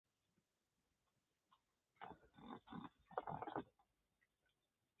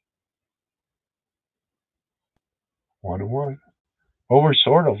1-1. Well, we're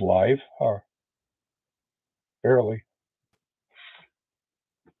sort of live. Barely.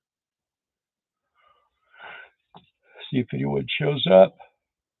 See if anyone shows up.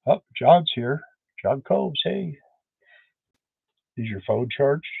 Oh, John's here. John Combs, hey. Is your phone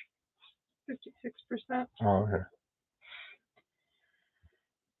charged? 56%. Oh, okay.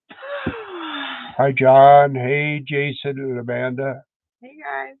 Hi, John. Hey, Jason and Amanda. Hey,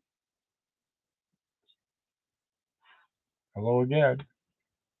 guys. Hello again.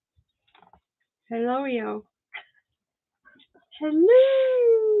 Hello, yo.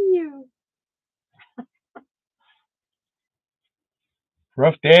 Hello.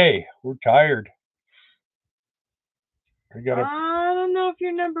 Rough day. We're tired. I don't know if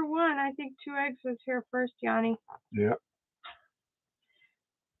you're number one. I think 2 eggs was here first, Yanni. Yeah.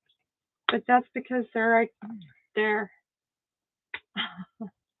 But that's because they're right there.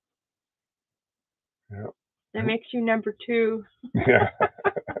 Yeah. That makes you number 2. Yeah.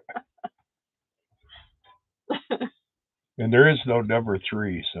 And there is no number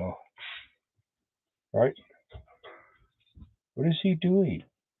 3, so. Right? What is he doing?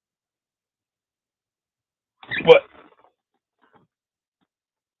 What?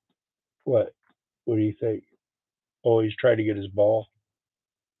 What? What do you think? Oh, he's trying to get his ball.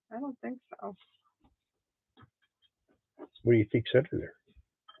 I don't think so. What do you think's under there?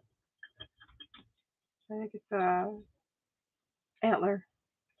 I think it's a antler.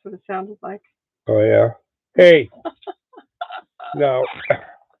 That's what it sounded like. Oh, yeah. Hey. No.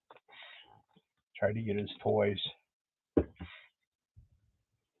 Trying to get his toys.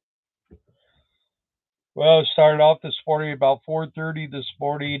 Well, it started off this morning about 4:30 this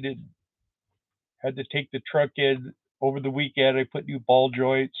morning, and had to take the truck in over the weekend. I put new ball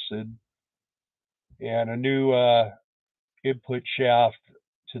joints and a new input shaft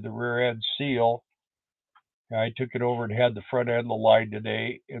to the rear end seal. I took it over and had the front end aligned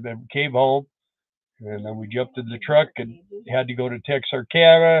today, and then came home, and then we jumped in the truck and had to go to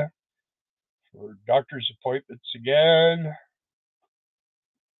Texarkana for doctor's appointments again.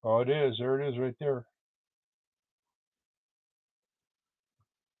 Oh, it is. There it is right there.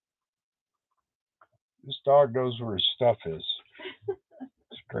 This dog knows where his stuff is.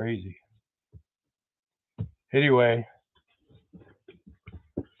 It's crazy. Anyway,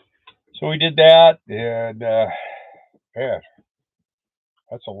 so we did that, and man,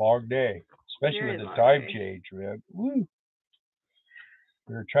 that's a long day, especially with the time change, man. Woo.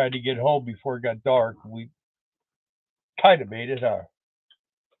 We were trying to get home before it got dark. We kind of made it, huh?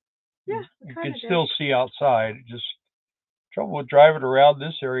 Yeah, you can still see outside. Just trouble with driving around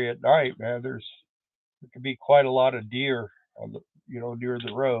this area at night, man. There can be quite a lot of deer on the, near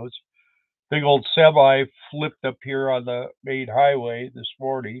the roads. Big old semi flipped up here on the main highway this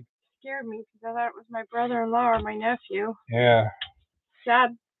morning. Scared me because I thought it was my brother-in-law or my nephew. Yeah.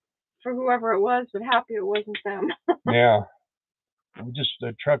 Sad for whoever it was, but happy it wasn't them. Yeah.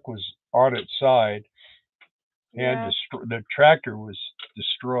 The truck was on its side, and the tractor was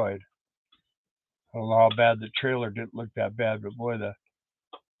destroyed. I don't know how bad the trailer didn't look that bad, but boy, the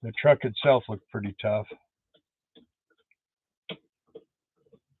truck itself looked pretty tough.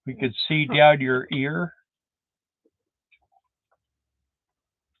 We could see down your ear.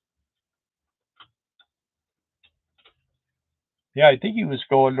 Yeah, I think he was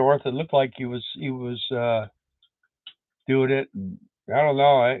going north. It looked like he was doing it. And I don't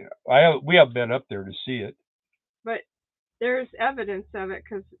know. We haven't been up there to see it. But there's evidence of it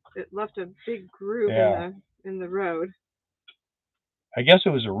because it left a big groove in the road. I guess it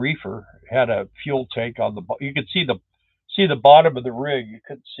was a reefer. It had a fuel tank on the. You could see the bottom of the rig. You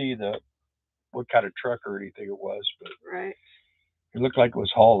couldn't see what kind of truck or anything it was, but right. It looked like it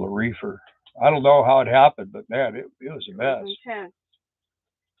was hauling a reefer. I don't know how it happened, but man, it was a mess. It was intense,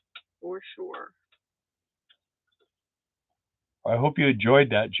 for sure. I hope you enjoyed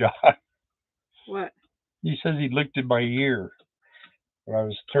that, John. What? He says he looked in my ear. When I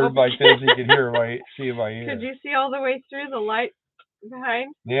was turned like this, he could see my ear. Could you see all the way through the light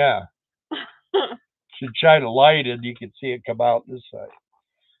behind? Yeah. Should shine a light and you could see it come out this side.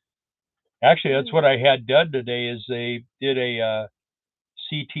 Actually, that's what I had done today. Is they did a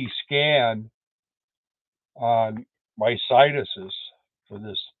CT scan on my sinuses for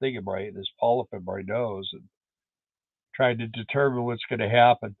this polyp in my nose, and trying to determine what's going to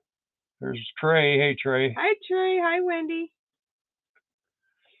happen. There's Trey. Hey, Trey. Hi, Trey. Hi, Wendy.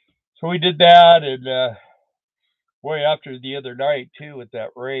 So we did that, and boy, after the other night too with that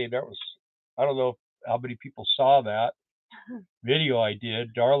rain, that was, I don't know how many people saw that video I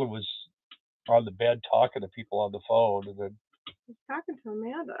did. Darla was on the bed talking to people on the phone, and then he's talking to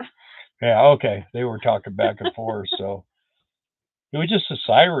Amanda. Yeah, okay. They were talking back and forth, so it was just the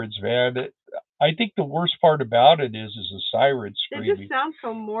sirens, man. I think the worst part about it is the sirens screaming. They just sound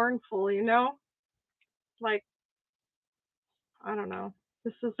so mournful, you know? Like, I don't know.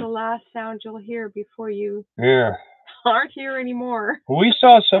 This is the last sound you'll hear before you aren't here anymore. We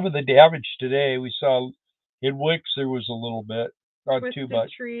saw some of the damage today. We saw in Wicks there was a little bit, not Twisted too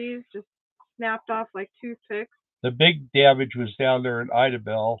much. Trees just snapped off like toothpicks. The big damage was down there in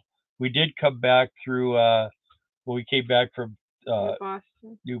Idabel. We did come back through. When we came back from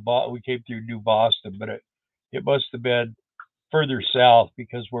New Boston. We came through New Boston, but it must have been further south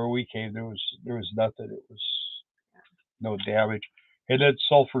because where we came there was nothing. It was no damage, and then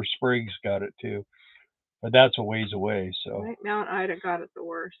Sulphur Springs got it too, but that's a ways away. So I think Mount Ida got it the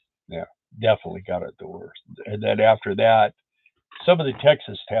worst. Yeah, definitely got it the worst, and then after that, some of the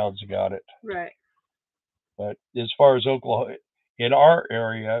Texas towns got it. Right. But as far as Oklahoma, in our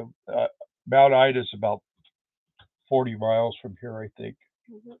area, Mount Ida is about 40 miles from here, I think.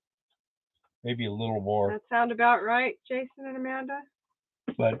 Mm-hmm. Maybe a little more. That sound about right, Jason and Amanda?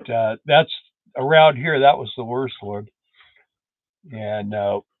 But that's around here. That was the worst one. And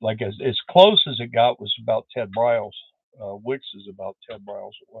like as close as it got was about 10 miles. Wicks is about 10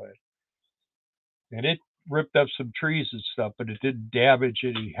 miles away. And it ripped up some trees and stuff, but it didn't damage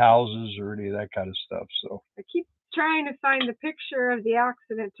any houses or any of that kind of stuff. So I keep trying to find the picture of the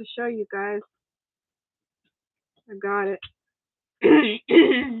accident to show you guys. I got it.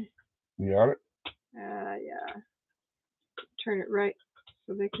 You got it? Yeah. Turn it right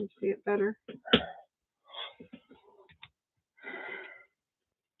so they can see it better.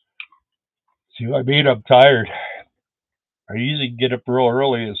 See what I mean? I'm tired. I usually get up real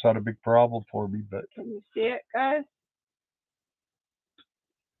early. It's not a big problem for me, but can you see it, guys?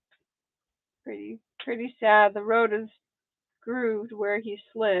 Pretty sad. The road is grooved where he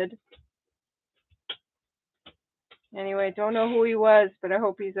slid. Anyway, don't know who he was, but I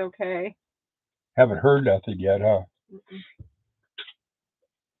hope he's okay. Haven't heard nothing yet, huh? Mm-mm.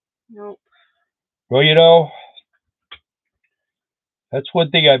 Nope. Well, you know, that's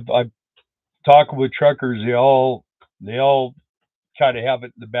one thing I've talking with truckers. They all kind of have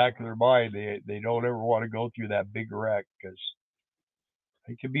it in the back of their mind. They don't ever want to go through that big wreck because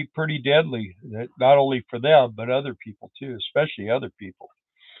it can be pretty deadly. Not only for them but other people too, especially other people.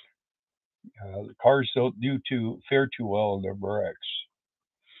 The cars don't fare too well in their wrecks.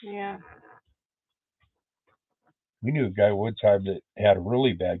 Yeah. We knew a guy one time that had a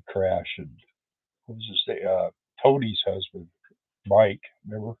really bad crash, and what was his name? Tony's husband, Mike.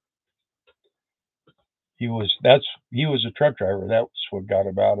 Remember? He was a truck driver. That was what got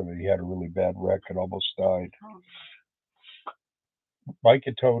him out of it. He had a really bad wreck and almost died. Mike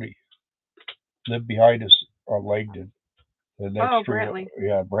and Tony lived behind us on Langdon. The next street. Brantley.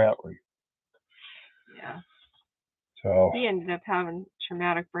 Yeah, Brantley. Yeah. So he ended up having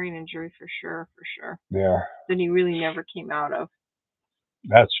traumatic brain injury for sure. Yeah. That he really never came out of.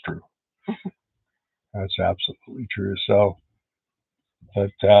 That's true. That's absolutely true. So, but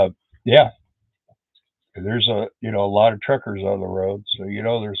yeah, there's a lot of truckers on the road, so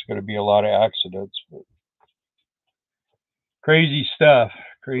there's going to be a lot of accidents. But crazy stuff.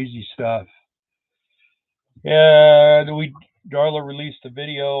 And Darla released a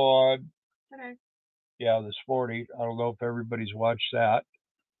video on this morning. I don't know if everybody's watched that.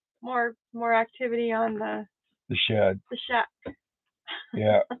 More activity on the shed. The shack.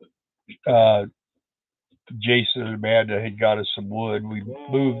 Yeah. Jason and Amanda had got us some wood. We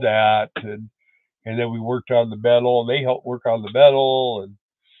moved that, and then we worked on the metal, and they helped work on the metal, and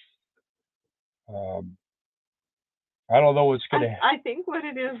I don't know what's going to happen. I think what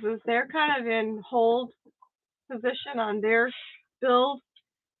it is they're kind of in hold position on their build,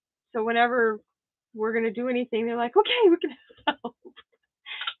 so whenever we're going to do anything, they're like, okay, we can help.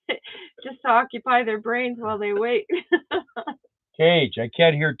 Just to occupy their brains while they wait. Cage, I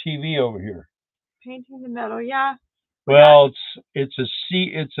can't hear TV over here. Painting the metal, yeah. Well, it's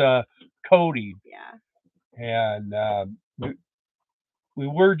a coating. Yeah. And we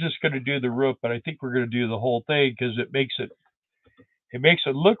were just going to do the roof, but I think we're going to do the whole thing because it makes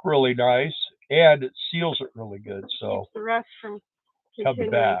it look really nice and it seals it really good. So keeps the rest from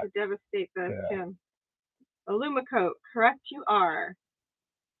continuing to devastate the skin. Alumacoat, correct you are.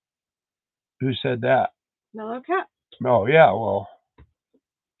 Who said that? Mellow Cat. Oh yeah, well,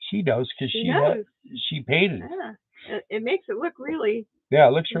 she knows because she painted. Yeah, it makes it look really. Yeah,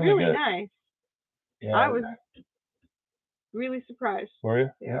 it looks really good. Nice. Yeah. I was really surprised. Were you?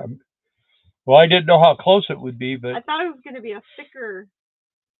 Yeah. Well, I didn't know how close it would be, but I thought it was going to be a thicker,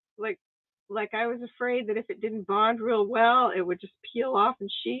 like I was afraid that if it didn't bond real well, it would just peel off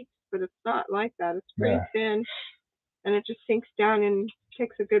and sheet. but it's not like that. It's pretty Yeah. thin, and it just sinks down and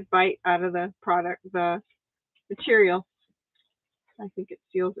takes a good bite out of the product, the material. I think it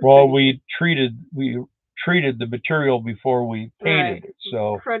seals it. Well, pretty we treated the material before we painted it,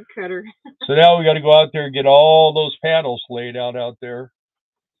 so crud cutter. so now we got to go out there and get all those panels laid out there,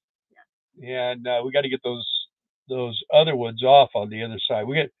 and we got to get those other ones off on the other side.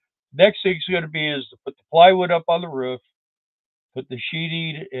 We got next thing's going to be is to put the plywood up on the roof, put the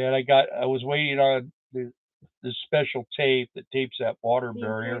sheeting, and I was waiting on the special tape that tapes that water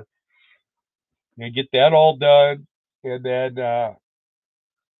barrier, and get that all done, and then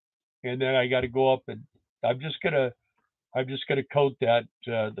I got to go up and I'm just gonna coat that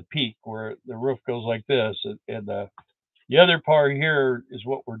the peak where the roof goes like this, and the other part here is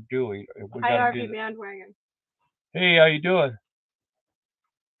what we're doing. We Hi, got to RV do. bandwagon. Hey, how you doing?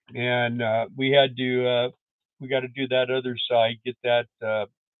 And we got to do that other side, get that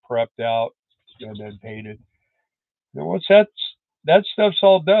prepped out, and then painted. And once that stuff's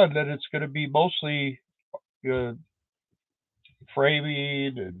all done, then it's going to be mostly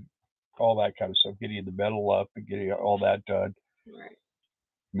framing and all that kind of stuff, getting the metal up and getting all that done. Right.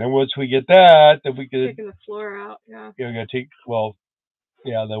 And then once we get that, then we can taking the floor out. Yeah. We're gonna take the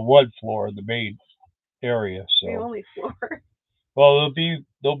one floor, the main area. So the only floor. Well,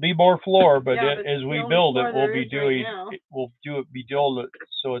 there'll be more floor, but Yeah, as we build it, we'll be doing it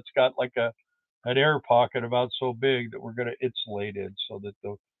so it's got like an air pocket about so big that we're gonna insulate it so that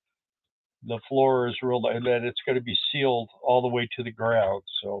the floor is real, and then it's gonna be sealed all the way to the ground.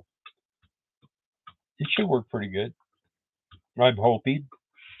 So it should work pretty good. I'm hoping.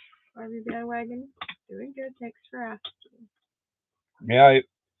 RV bandwagon, doing good. Thanks for asking. Yeah,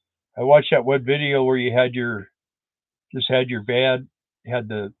 I watched that one video where you had your van, had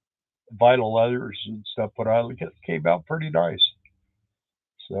the vinyl leathers and stuff put on. It came out pretty nice.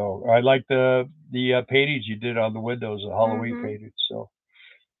 So I like the paintings you did on the windows, the Halloween paintings. So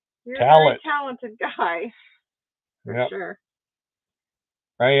you're a very talented guy, for sure.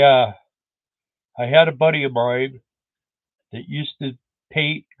 I had a buddy of mine that used to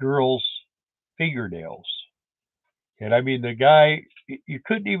paint girls' fingernails, and I mean the guy, you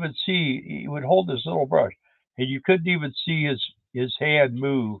couldn't even see. He would hold this little brush, and you couldn't even see his hand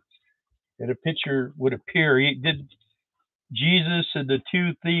move, and a picture would appear. He did Jesus and the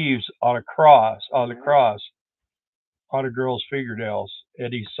two thieves on the cross on a girl's fingernails,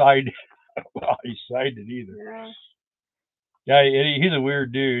 and he signed it. Well, he signed it either. Yeah, he's a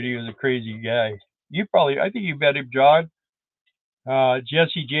weird dude. He was a crazy guy. I think you met him, John.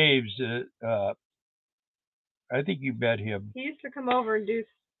 Jesse James. I think you met him. He used to come over and do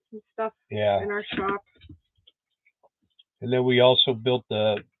some stuff in our shop. And then we also built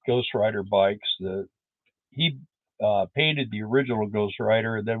the Ghost Rider bikes. He painted the original Ghost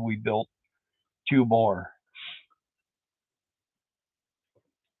Rider, and then we built two more.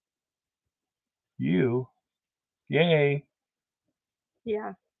 Yay.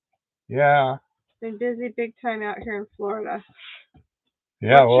 Yeah. Yeah. Been busy big time out here in Florida.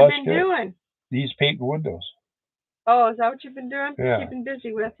 Yeah, what you been doing? These painting windows. Oh, is that what you've been doing? Yeah. Keeping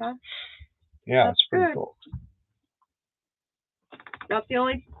busy with, huh? Yeah, that's pretty cool. That's the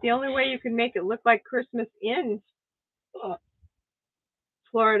only way you can make it look like Christmas in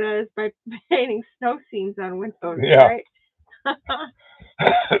Florida is by painting snow scenes on windows, right?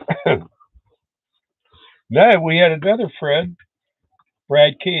 No, we had another friend,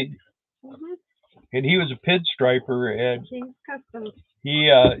 Brad King, and he was a pinstriper, and King's Customs.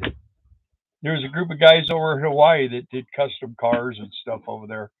 There was a group of guys over in Hawaii that did custom cars and stuff over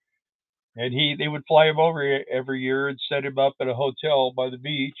there, and they would fly him over every year and set him up at a hotel by the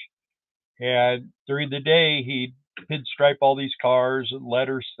beach, and during the day he'd pinstripe all these cars and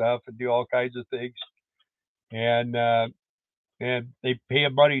letter stuff and do all kinds of things, and they pay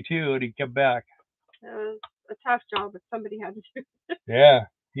him money too, and he'd come back. It was a tough job, but somebody had to do it. Yeah,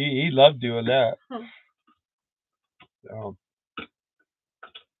 he loved doing that.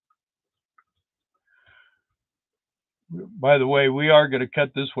 By the way, we are going to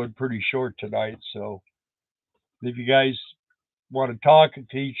cut this one pretty short tonight, so if you guys want to talk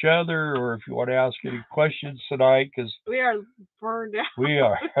to each other, or if you want to ask any questions tonight, because we are burned out. We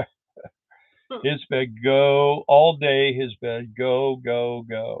are. It's been go all day. Has been go, go,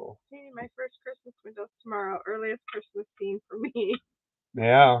 go. Painting my first Christmas windows tomorrow. Earliest Christmas scene for me.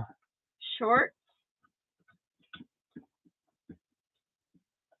 Yeah. Short.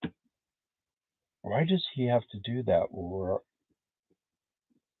 Why does he have to do that?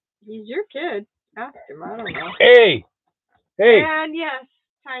 He's your kid. Ask him. I don't know. Hey. And yes,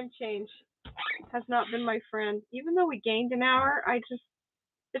 time change has not been my friend. Even though we gained an hour, I just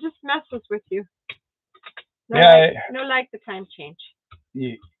It just messes with you. No, Yeah, no, like the time change.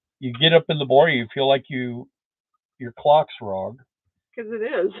 You get up in the morning, you feel like your clock's wrong, because it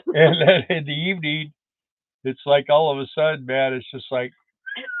is. and then in the evening, it's like all of a sudden, man, it's just like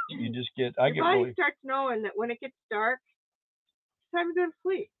you just get. I Your get body really. starts knowing that when it gets dark, it's time to go to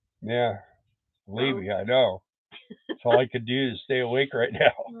sleep. Yeah, believe me, I know. That's all I could do is stay awake right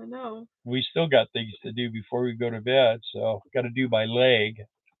now. I know. We still got things to do before we go to bed, so got to do my leg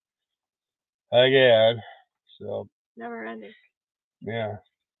again. So never ending. yeah.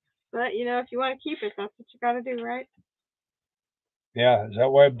 But you know, if you want to keep it, that's what you got to do, right? Yeah, is that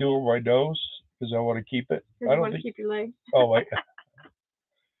why I'm doing my nose? Because I want to keep it. I don't want to keep your leg. Oh wait.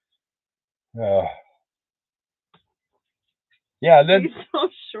 Yeah, then. He's so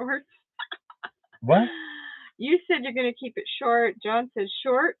short. What? You said you're going to keep it short. John said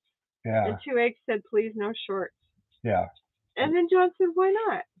short. Yeah. And 2 Eggs said, please, no shorts. Yeah. And then John said, why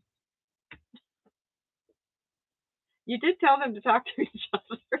not? You did tell them to talk to each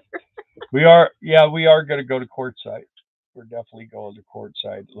other. We are going to go to courtside. We're definitely going to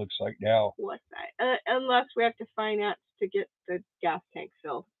courtside, it looks like now. What's that? Unless we have to finance to get the gas tank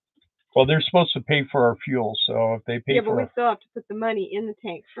filled. Well, they're supposed to pay for our fuel, so if they pay but we still have to put the money in the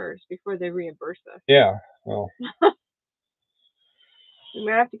tank first before they reimburse us. Yeah, well. We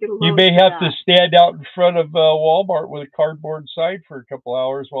might have to get a loan. You may have to stand out in front of Walmart with a cardboard sign for a couple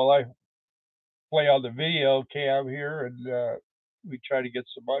hours while I play on the video cam here, and we try to get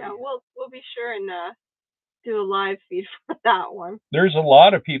some money. Yeah, we'll be sure and do a live feed for that one. There's a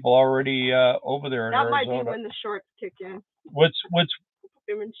lot of people already over there in Arizona. That might be when the shorts kick in. What's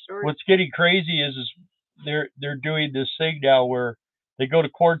getting crazy is they're doing this thing now where they go to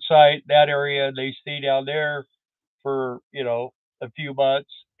Quartzsite, that area, and they stay down there for a few months,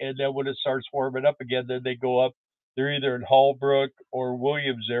 and then when it starts warming up again, then they go up. They're either in Hallbrook or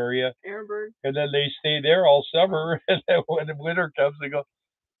Williams area, Airberg, and then they stay there all summer, and then when the winter comes, they go.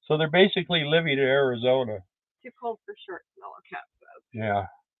 So they're basically living in Arizona. Too cold for shorts, Mellow Cat says. Yeah.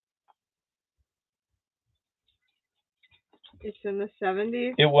 It's in the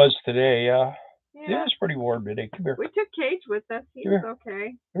 70s. It was today, yeah. It was pretty warm today. Come here. We took Cage with us. He was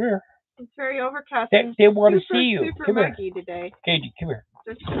okay. Come here. It's very overcast. They want to see you. Super come muggy here. Today. Cagey, come here.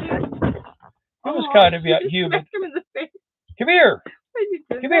 It was kind of humid. Him in the face. Come here.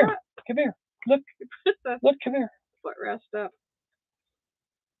 Come here. Come here. Look. Look, come here. Foot rest up.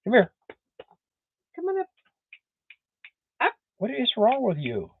 Come here. Come on up. Up. What is wrong with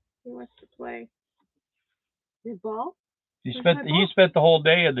you? He wants to play. Your ball? He spent the whole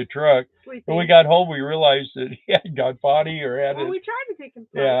day in the truck. Sleeping. When we got home, we realized that he had got potty or had. We tried to take him.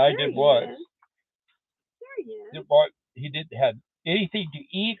 Yeah, I did once. There he is. He didn't have anything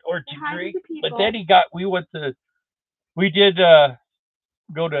to eat or to drink. But then we did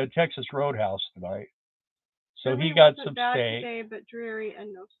go to Texas Roadhouse tonight. So he got some steak. Today, but dreary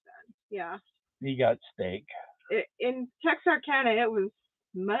and no sun. Yeah. He got steak. In Texarkana, it was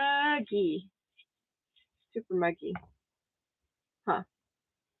muggy. Super muggy. Huh.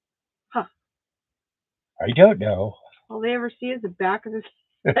 I don't know. All they ever see is the back of his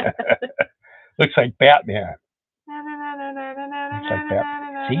Looks like Batman. Looks like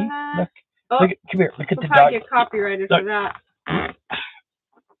Batman. See? Look. Look come here. Look at the dog. Get copyrighted for that.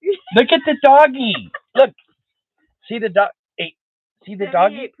 Look at the doggy. Look. See the dog. Hey, see the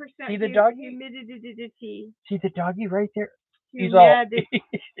doggy? See the doggy? Humidity. See the doggy right there? He's all.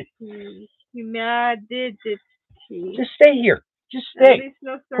 Humidity. Just stay here. Just stay. At least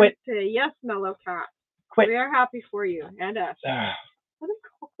no start today. Yes, Mellow Cat. Quit. We are happy for you and us. Let him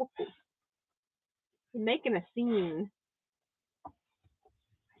go. You're making a scene.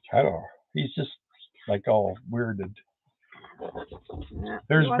 I don't know. He's just like all weirded. Yeah,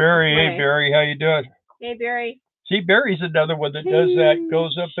 there's Barry. Hey, Barry. How you doing? Hey, Barry. See, Barry's another one that does that.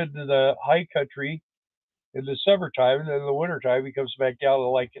 Goes up into the high country in the summertime, and then in the wintertime, he comes back down to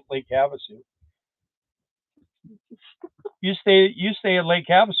Lake Havasu. You stay in Lake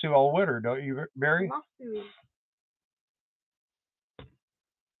Havasu all winter, don't you, Barry? We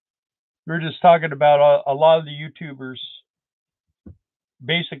were just talking about a lot of the YouTubers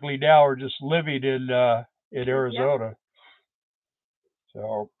basically now are just living in Arizona. Yep.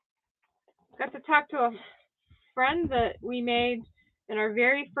 So got to talk to a friend that we made in our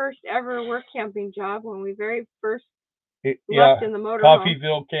very first ever work camping job when we very first left in the motorhome.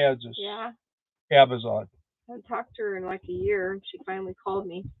 Coffeyville, Kansas. Yeah. Amazon. I haven't talked to her in like a year, and she finally called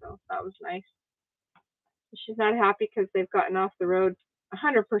me, so that was nice. She's not happy because they've gotten off the road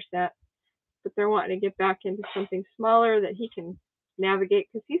 100%, but they're wanting to get back into something smaller that he can navigate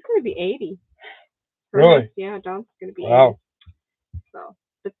because he's going to be 80. Really? Yeah, Don's going to be 80. Wow. So,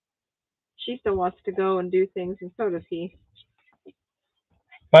 but she still wants to go and do things, and so does he.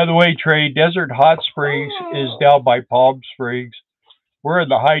 By the way, Trey, Desert Hot Springs is down by Palm Springs. We're in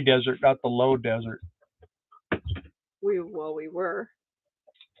the high desert, not the low desert. We were.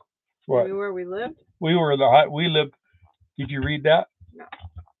 What? We where we lived? We were in the high. We lived. Did you read that? No.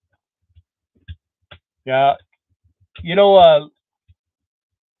 Yeah. You know,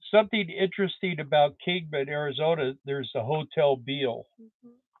 something interesting about Kingman, Arizona. There's the Hotel Beale,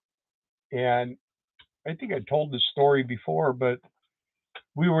 and I think I told this story before, but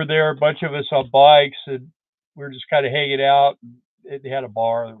we were there, a bunch of us on bikes, and we were just kind of hanging out. They had a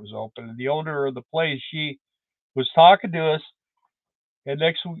bar that was open, and the owner of the place, she was talking to us, and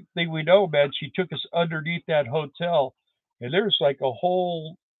next thing we know, man, she took us underneath that hotel, and there's like a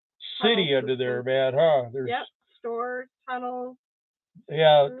whole city Tunnels under there, man, huh? There's stores, tunnels.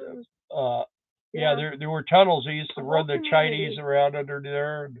 yeah, Yeah. there were tunnels. They used to run the Chinese around under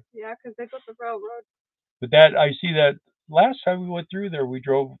there. Yeah, because they built the railroad. But that I see that last time we went through there, we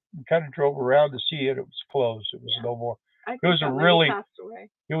kind of drove around to see it. It was closed. It was no more. I think it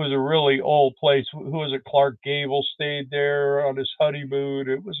was a really old place. Who was it? Clark Gable stayed there on his honeymoon.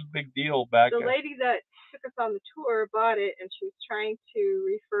 It was a big deal back then. The lady that took us on the tour bought it, and she was trying to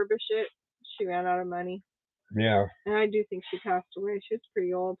refurbish it. She ran out of money. Yeah. And I do think she passed away. She was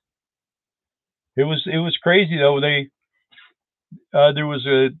pretty old. It was crazy though. There was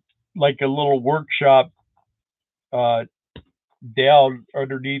a little workshop down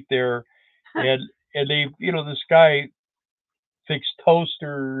underneath there, and they, this guy fixed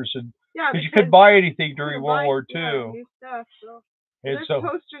toasters, and because you couldn't buy anything during World War II. New stuff, so. And there's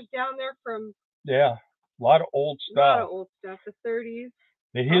toasters down there from. Yeah, a lot of old stuff. The 30s.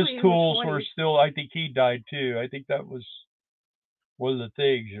 And his tools were still. I think he died too. I think that was one of the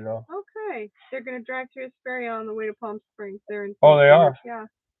things, Okay, they're gonna drive through Hesperia on the way to Palm Springs. They're in. Oh, they are. Yeah.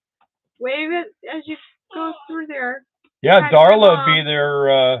 Wave it as you go through there. Yeah, Darla will be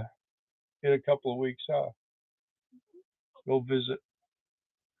there in a couple of weeks. Go visit.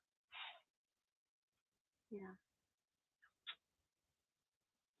 Yeah.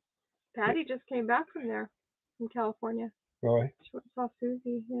 Patty just came back from there, from California. Really? She saw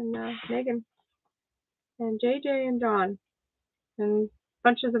Susie and Megan and JJ and Dawn and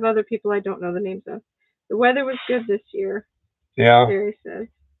bunches of other people I don't know the names of. The weather was good this year. Yeah. Barry says.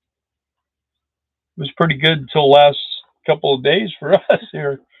 It was pretty good until the last couple of days for us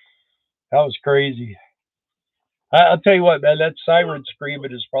here. That was crazy. I'll tell you what, man, that siren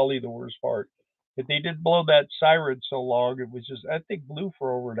screaming is probably the worst part. If they didn't blow that siren so long, it was just, I think, blew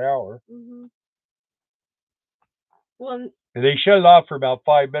for over an hour. Mm-hmm. Well, and they shut it off for about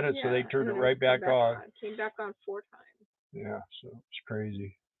 5 minutes, so they turned it right back on. Came back on 4 times. Yeah, so it's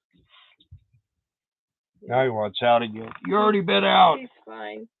crazy. Yeah. Now he wants out again. You already been out. He's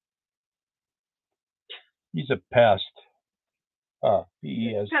fine. He's a pest.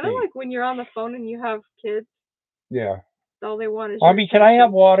 P-E-S-T. Kind of like when you're on the phone and you have kids. Yeah. All they want is. Mommy, can I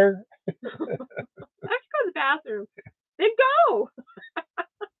have water? Let's go to the bathroom. Then go.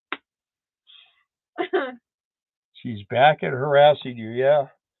 She's back at harassing you, yeah.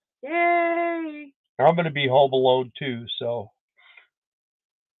 Yay. I'm going to be home alone too, so.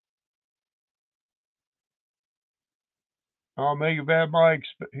 Oh, Mega Bad Mike's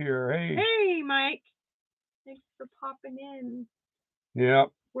here. Hey. Hey, Mike. Thanks for popping in. Yeah.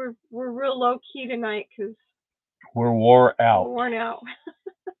 We're real low key tonight because we're worn out.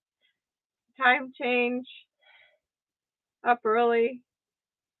 Time change. Up early.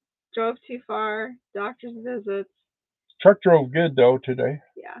 Drove too far. Doctor's visits. Truck drove good though today.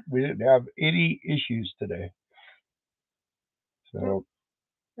 Yeah. We didn't have any issues today. So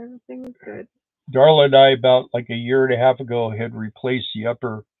everything was good. Darla and I, about like a year and a half ago, had replaced the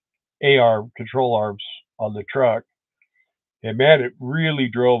upper A-arm control arms on the truck. And man, it really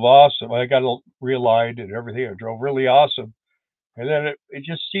drove awesome. I got it realigned and everything. It drove really awesome. And then it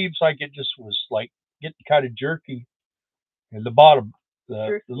just seems like it just was like getting kind of jerky. And the bottom,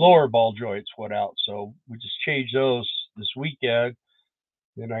 the lower ball joints went out. So we just changed those this weekend.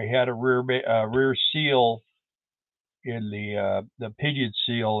 Then I had a rear seal in the pinion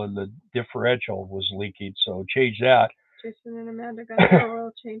seal, and the differential was leaking. So changed that. Jason and Amanda got their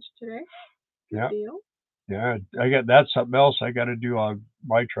oil changed today. Good deal. Yeah, that's something else I got to do on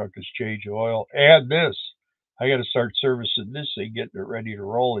my truck is change oil. And this, I got to start servicing this thing, getting it ready to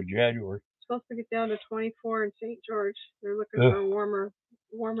roll in January. It's supposed to get down to 24 in St. George. They're looking for a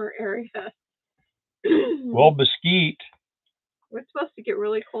warmer area. Well, Mesquite. It's supposed to get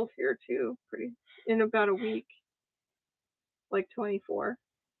really cold here too, in about a week. Like 24,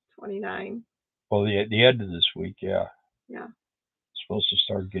 29. Well, the end of this week, yeah. Yeah. It's supposed to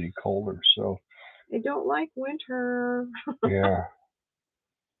start getting colder. So They don't like winter. yeah,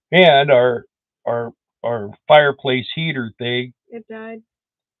 and our fireplace heater thing. It died.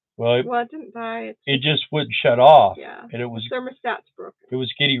 Well, Well, it didn't die. it just wouldn't shut off. Yeah. And it was the thermostat's broken. It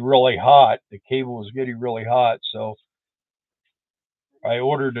was getting really hot. The cable was getting really hot, so I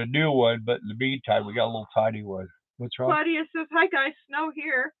ordered a new one. But in the meantime, we got a little tiny one. What's wrong? Claudia says, "Hi guys, snow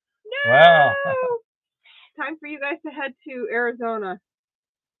here." No. Wow. Time for you guys to head to Arizona.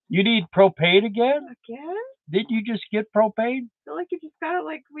 You need propane again? Again? Did you just get propane? I feel like you just got it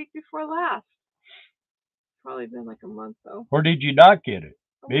like a week before last. Probably been like a month though. Or did you not get it?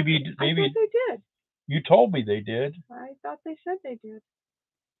 Maybe I thought they did. You told me they did. I thought they said they did.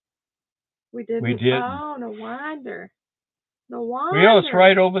 We didn't. We didn't. Oh, no wonder. No wonder. You know, it's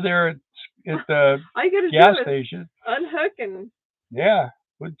right over there at the gas station. Unhook and. Yeah,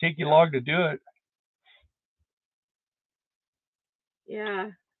 wouldn't take you long to do it.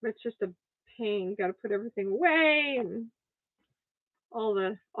 Yeah, it's just a pain. Got to put everything away and all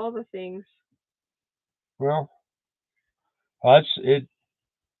the things. Well, that's it.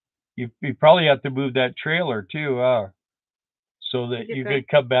 You probably have to move that trailer too, so that you could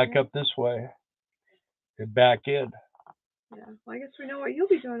come back up this way and back in. Yeah, well, I guess we know what you'll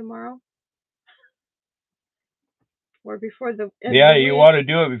be doing tomorrow. Or before the end Yeah, of the you week. want to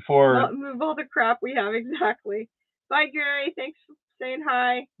do it before. Move all the crap we have, exactly. Bye, Gary. Thanks for saying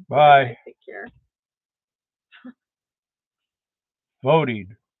hi. Bye. Bye. Take care.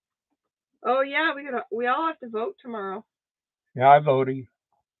 Voting. Oh yeah, we all have to vote tomorrow. Yeah, I'm voting.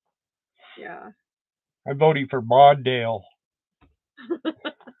 Yeah. I'm voting for Mondale.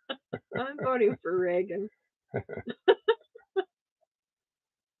 I'm voting for Reagan.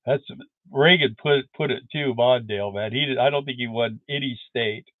 That's Reagan put it too, Mondale, man. I don't think he won any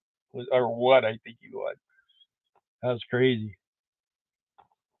state, or what I think he won. That was crazy.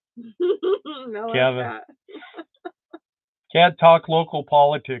 No, Kevin. Can't talk local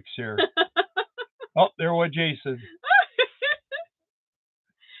politics here. Oh, there went Jason.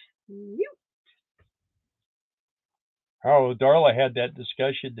 Oh, Darla had that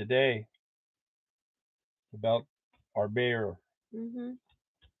discussion today about our mayor. Mm-hmm.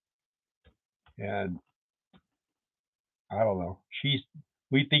 And I don't know.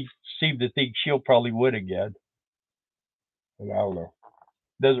 We seem to think she'll probably win again. But I don't know.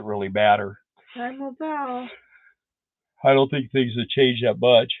 Doesn't really matter. Time will tell. I don't think things have changed that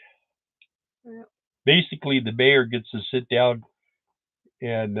much. Yeah. Basically, the mayor gets to sit down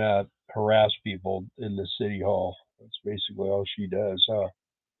and harass people in the city hall. That's basically all she does, huh?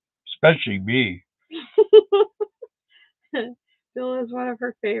 Especially me. Bill is one of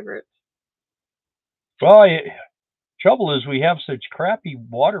her favorites. Well, trouble is we have such crappy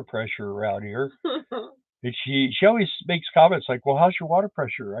water pressure around here. And she always makes comments like, "Well, how's your water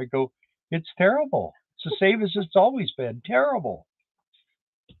pressure?" I go, "It's terrible. It's the same as it's always been. Terrible."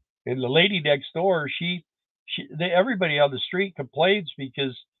 And the lady next door, everybody on the street complains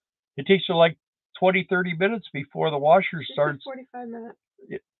because it takes her like 20, 30 minutes before the washer starts 45 minutes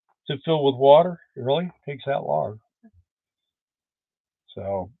to fill with water. It really takes that long.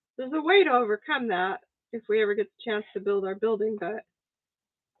 So there's a way to overcome that if we ever get the chance to build our building, but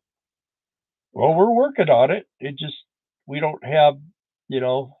well, we're working on it. It just we don't have,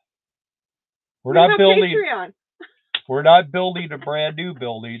 we're not building Patreon. We're not building a brand new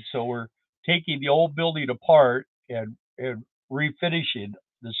building, so we're taking the old building apart and refinishing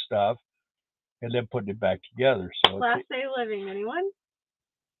the stuff and then putting it back together. So Class A living, anyone?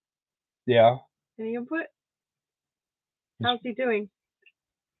 Yeah. Any input? How's he doing?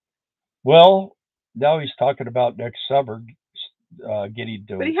 Well, now he's talking about next summer getting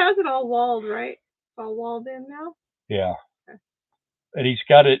to. But he has it all walled, right? All walled in now? Yeah. Okay. And he's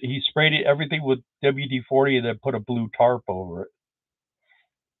got it. He sprayed it everything with WD-40 and then put a blue tarp over it.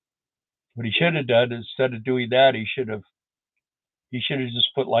 What he should have done, instead of doing that, he should have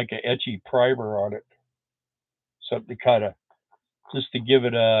just put like an etchy primer on it, something kind of just to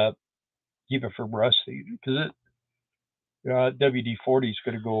keep it from rusting, because WD-40 is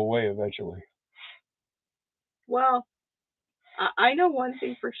going to go away eventually. Well, I know one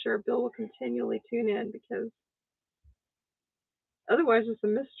thing for sure: Bill will continually tune in, because otherwise it's a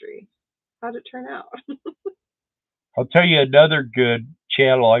mystery. How'd it turn out? I'll tell you another good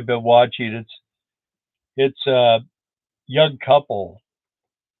channel I've been watching. It's a young couple,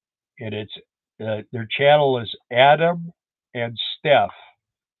 and their channel is Adam and Steph,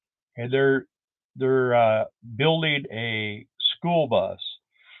 and they're building a school bus.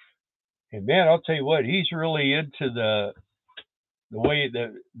 And man, I'll tell you what, he's really into the way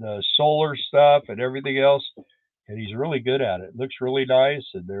the solar stuff and everything else. and he's really good at it. It looks really nice,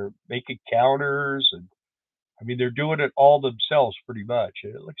 and they're making counters, and I mean they're doing it all themselves pretty much.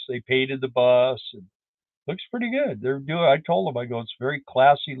 And it looks they painted the bus, and looks pretty good. They're doing. I told them, I go, it's a very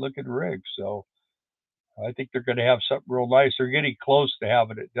classy looking rig, so I think they're going to have something real nice. They're getting close to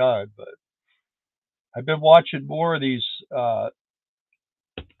having it done, but I've been watching more of these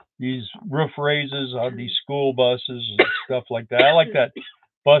roof raises on these school buses and stuff like that. I like that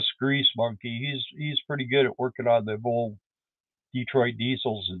bus grease monkey. He's pretty good at working on the old Detroit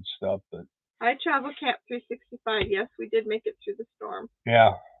diesels and stuff. But I travel Camp 365. Yes, we did make it through the storm.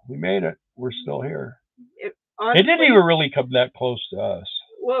 yeah, we made it. We're still here. It didn't even really come that close to us.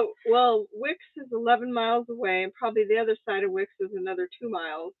 Well, Wicks is 11 miles away, and probably the other side of Wicks is another 2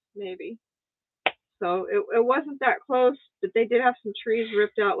 miles, maybe. So it wasn't that close, but they did have some trees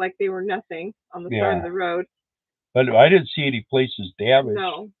ripped out like they were nothing on the side of the road. But I didn't see any places damaged.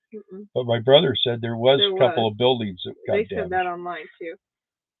 No. But my brother said there was a couple of buildings that got damaged. They said that online too.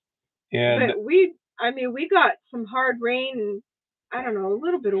 And but we got some hard rain and, I don't know, a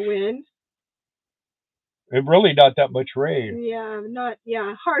little bit of wind. And really not that much rain. Yeah,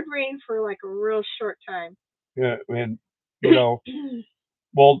 hard rain for like a real short time. Yeah, and you know,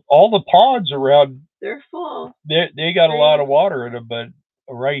 well, all the ponds around, they're full. They got a lot of water in them, but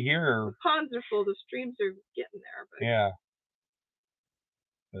right here, the ponds are full. The streams are getting there. But yeah.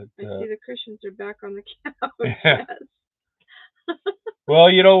 But I see the cushions are back on the couch. Yes. Well,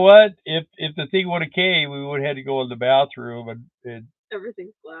 you know what? If the thing would have came, we would have had to go in the bathroom, and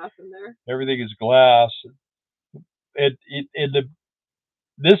everything's glass in there. Everything is glass. This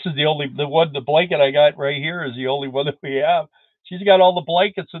is the blanket I got right here is the only one that we have. She's got all the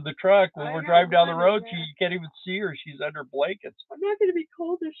blankets in the truck. When we're driving down the road, you can't even see her. She's under blankets. I'm not going to be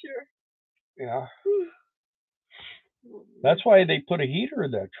cold this year. Yeah. That's why they put a heater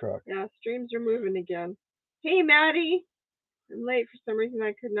in that truck. Yeah, streams are moving again. Hey, Maddie. I'm late for some reason.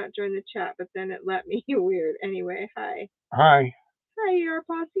 I could not join the chat, but then it let me. Weird. Anyway, hi. Hi. Hi, your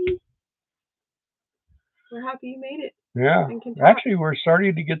posse. We're happy you made it. Yeah. Actually, we're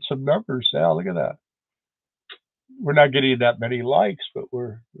starting to get some numbers now. Look at that. We're not getting that many likes, but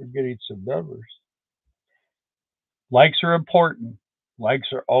we're getting some numbers. Likes are important. Likes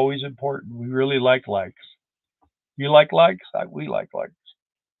are always important. We really like likes. You like likes? We like likes.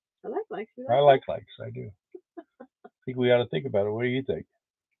 I like likes. I like likes. I do. I think we ought to think about it. What do you think?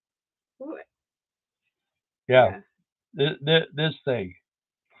 Yeah. This thing.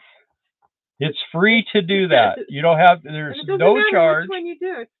 It's free to do that. You don't have. There's no charge. When you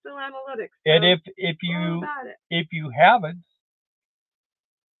do, it's still analytics. So and if you haven't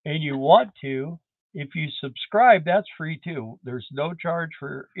and you want to, if you subscribe, that's free too. There's no charge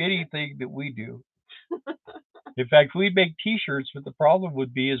for anything that we do. In fact, we make T-shirts, but the problem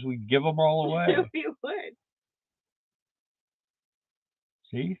would be is we'd give them all away. We would.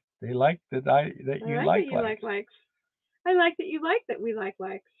 See, they like that you like likes. I like that you like that we like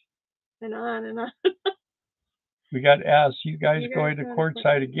likes. And on and on. We got asked, you guys going to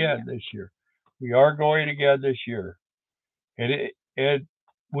Quartzsite again this year? We are going again this year. And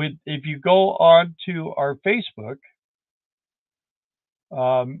if you go on to our Facebook,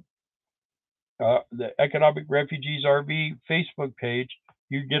 the Economic Refugees RV Facebook page,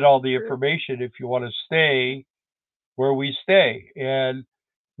 you get all the information if you want to stay where we stay. And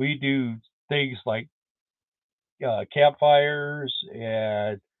we do things like campfires,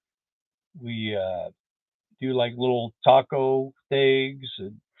 and we do like little taco things,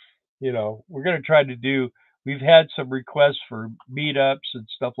 and we're going to try to do. We've had some requests for meetups and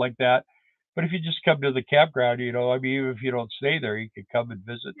stuff like that, but if you just come to the campground, I mean, even if you don't stay there, you can come and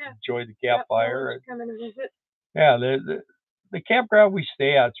visit, enjoy the campfire. Come in and visit. Yeah, the campground we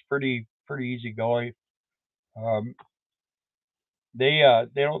stay at is pretty easy going. They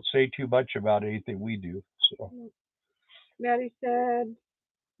don't say too much about anything we do. So Maddie said,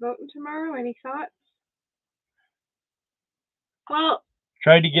 voting tomorrow. Any thoughts? Well,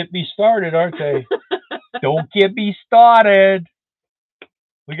 trying to get me started, aren't they? Don't get me started.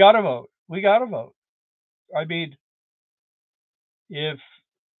 We gotta vote. I mean, if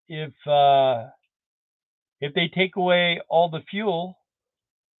they take away all the fuel,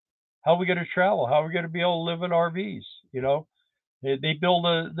 how are we going to travel? How are we going to be able to live in RVs? They build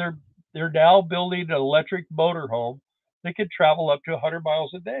they're now building an electric motorhome that can travel up to 100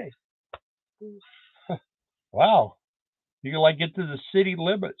 miles a day. Wow. You can get to the city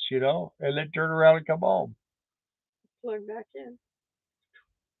limits, and then turn around and come home. Plug back in.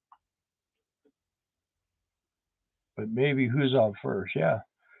 But maybe who's on first? Yeah.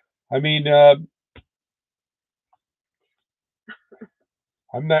 I mean,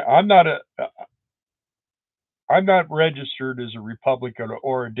 I'm not I'm not registered as a Republican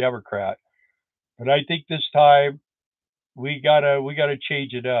or a Democrat, but I think this time we gotta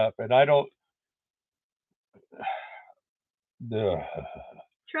change it up. And I don't.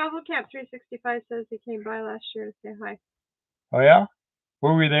 Travel Camp 365 says he came by last year to say hi. Oh yeah,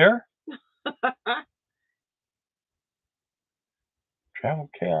 were we there? Travel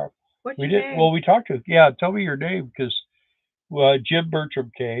Camp. What's We your did. name? Well, we talked to. Yeah, tell me your name because Jim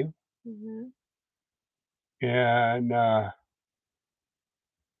Bertram came, and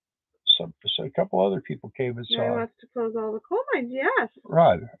so a couple other people came and Now he saw. wants to close all the coal mines. Yes.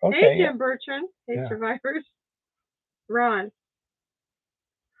 Ron. Okay. Hey, Jim Bertrand. Hey, Yeah. survivors. Ron.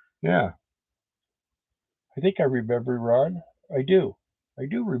 Yeah. I think I remember Ron. I do. I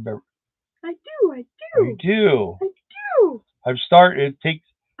do remember. I do. I do. I do. I'm starting. It takes.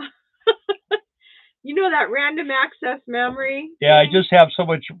 You know that random access memory? Yeah, I just have so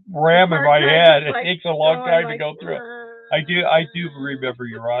much RAM in my head. It like takes a long time like, to go through it. I do remember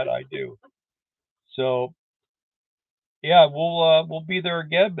you, Ron. I do. So, yeah, we'll be there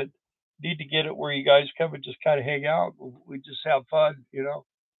again, but need to get it where you guys come and just kind of hang out. We just have fun, you know.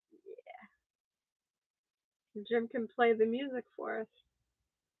 Yeah. Jim can play the music for us.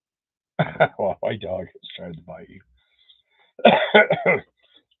 Well, my dog is trying to bite you.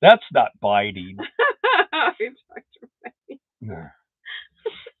 That's not biting.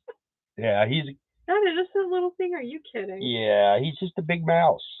 Yeah, he's that is just a little thing. Are you kidding? Yeah, he's just a big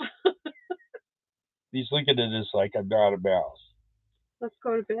mouse. He's looking at us like I'm not a mouse. Let's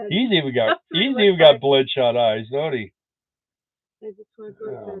go to bed. He's even got bloodshot eyes, don't he? I just want to go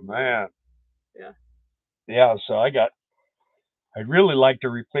to bed. Oh man. Yeah. Yeah, so I'd really like to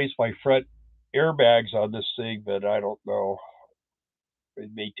replace my front airbags on this thing, but I don't know. It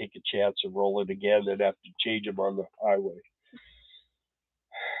may take a chance of rolling again and have to change them on the highway.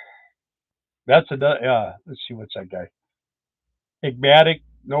 That's another. Let's see, what's that guy? Igmatic,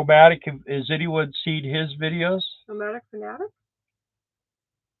 Nomadic. Has anyone seen his videos? Nomadic Fanatic?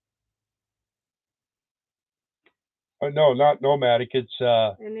 Oh, no, not Nomadic. It's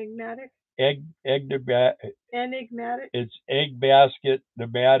Enigmatic. Enigmatic. It's Egg Basket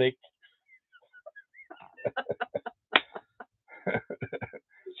Nomadic.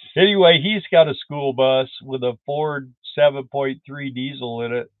 Anyway, he's got a school bus with a Ford 7.3 diesel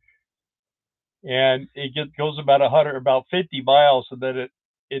in it, and it goes about 50 miles, and then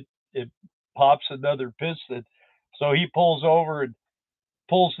it pops another piston. So he pulls over and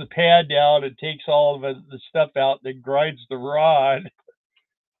pulls the pad down and takes all of the stuff out, and then grinds the rod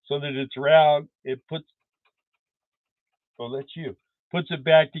so that it's round. It puts it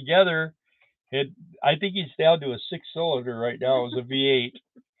back together. And I think he's down to a 6-cylinder right now. It's a V8.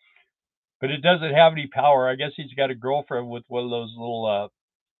 But it doesn't have any power. I guess he's got a girlfriend with one of those little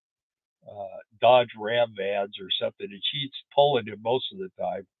Dodge Ram vans or something, and she's pulling him most of the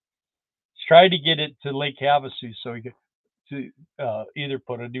time. He's trying to get it to Lake Havasu so he can either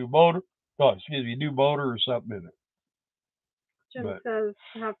put a new motor or something in it. Jim says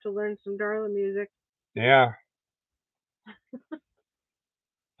I have to learn some Darla music. Yeah.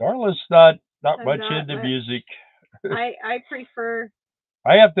 Darla's not much into music. I prefer.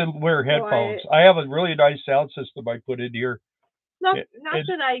 I have to wear headphones. I have a really nice sound system I put in here. Not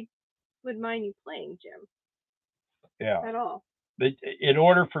that I would mind you playing, Jim. Yeah. At all. But in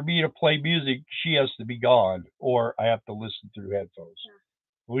order for me to play music, she has to be gone, or I have to listen through headphones. Yeah.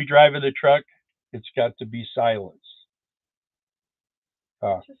 When we drive in the truck, it's got to be silence.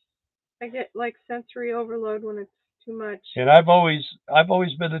 I get like sensory overload when it's too much. And I've always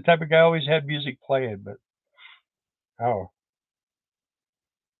been the type of guy who always had music playing, but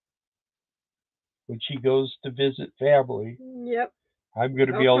when she goes to visit family, yep, I'm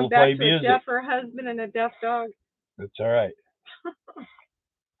going to be able to play music. A deafer husband and a deaf dog. That's all right.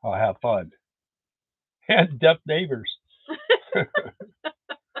 I'll have fun. And deaf neighbors.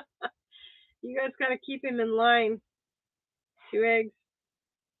 You guys got to keep him in line. 2 eggs.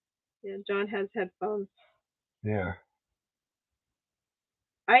 Yeah, John has headphones. Yeah.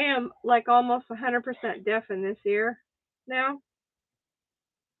 I am like almost 100% deaf in this ear now,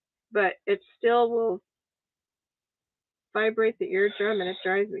 but it still will vibrate the eardrum, and it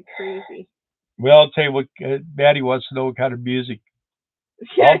drives me crazy. Well, I'll tell you what. Maddie wants to know what kind of music.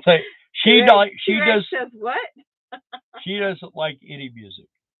 I'll tell you, she says what? She doesn't like any music,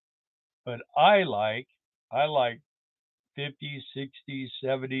 but I like 50s, 60s,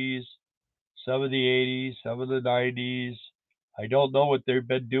 70s, some of the 80s, some of the 90s. I don't know what they've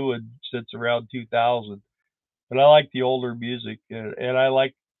been doing since around 2000, but I like the older music, and I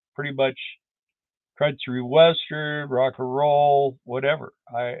like pretty much country western, rock and roll, whatever.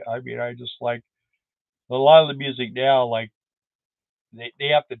 I mean, I just like a lot of the music now, like they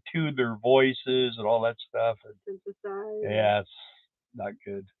have to tune their voices and all that stuff. And, Synthesize. yeah, it's not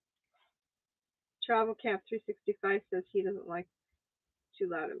good. Travel Camp 365 says he doesn't like too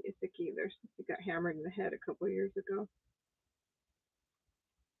loud of music either, since he got hammered in the head a couple of years ago.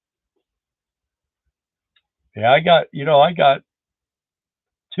 Yeah, I got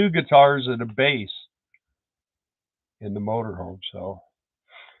 2 guitars and a bass in the motorhome, so.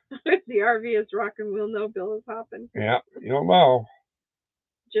 The RV is rocking, we'll know Bill is hopping. Yeah, you don't know.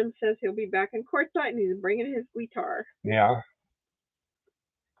 Jim says he'll be back in courtside and he's bringing his guitar. Yeah.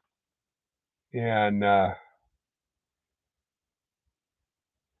 And I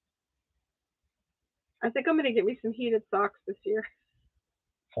think I'm going to get me some heated socks this year.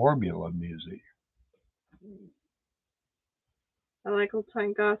 formula music. I like old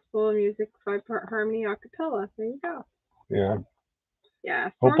time gospel music, 5-part harmony, a cappella. There you go. Yeah. Yeah.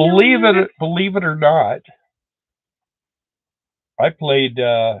 Well, believe it or not, I played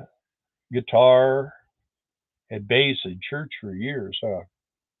guitar and bass in church for years, huh?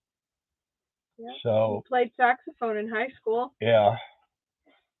 Yeah. So you played saxophone in high school. Yeah.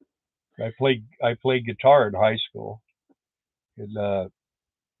 I played guitar in high school in the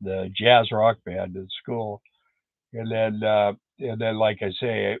jazz rock band in school, and then like I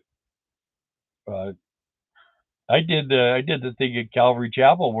say, I did the thing at Calvary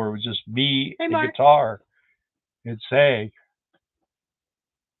Chapel where it was just me and guitar and sang.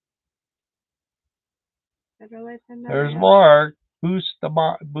 There's Mark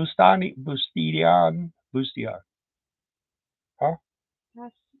Bustian. Huh?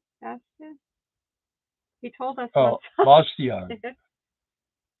 Bastian? He told us. Oh, Bastian.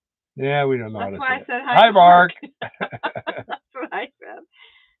 Yeah, we don't know. That's why I said hi. Hi, Mark. That's what I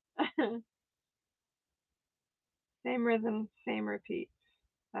said. Same rhythm, same repeat.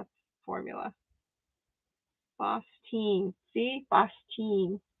 That's formula. Boss teen. See? Boss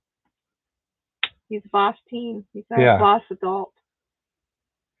teen. He's boss teen. He's not a boss adult.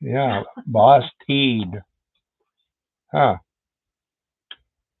 Yeah, boss teen. Huh.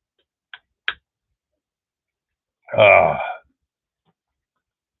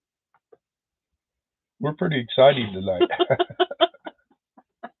 We're pretty excited tonight.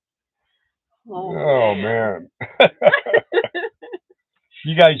 Oh man.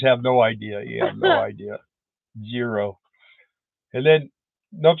 You guys have no idea. You have no idea. Zero. And then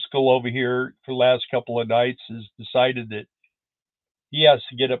Nupskull over here for the last couple of nights has decided that he has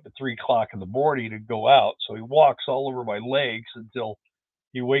to get up at 3:00 in the morning and go out. So he walks all over my legs until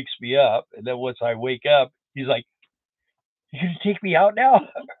he wakes me up. And then once I wake up, he's like, "You gonna take me out now?"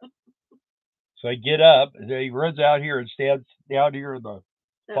 So I get up, and then he runs out here and stands down here on the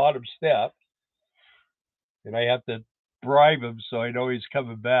bottom step. And I have to bribe him so I know he's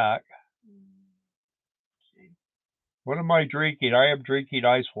coming back. What am I drinking? I am drinking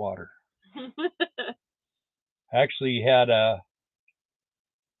ice water. Actually had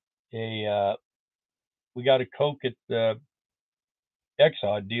we got a Coke at the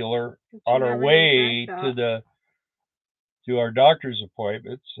Exxon dealer on our way to our doctor's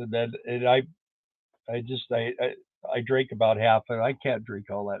appointments, and I drank about half, and I can't drink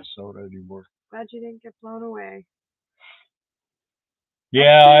all that soda anymore. Glad you didn't get blown away.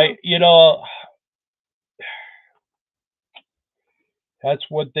 Yeah, that's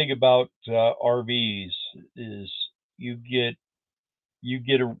one thing about RVs is you get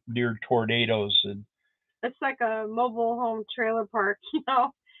near tornadoes, and it's like a mobile home trailer park,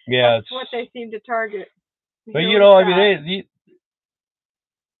 Yeah, that's what they seem to target. But I mean,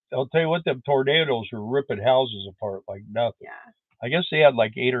 I'll tell you what, them tornadoes were ripping houses apart like nothing. Yeah. I guess they had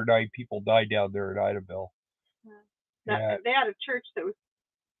like 8 or 9 people die down there in Idaville. Yeah. They had a church that was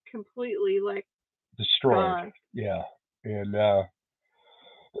completely like destroyed. Gone. Yeah, and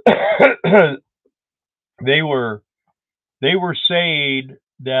they were saying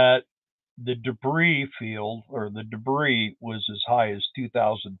that the debris field or the debris was as high as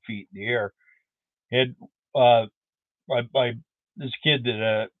 2,000 feet in the air, and this kid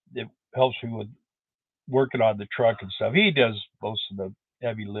that helps me with working on the truck and stuff, he does most of the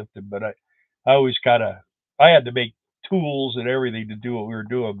heavy lifting, but I always I had to make tools and everything to do what we were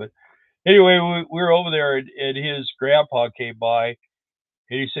doing. But anyway, we were over there, and his grandpa came by,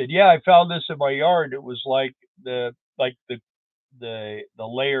 and he said, "Yeah, I found this in my yard. It was like the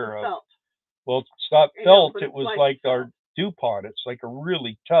layer of felt. Well, it's not felt. It was like our DuPont. It's like a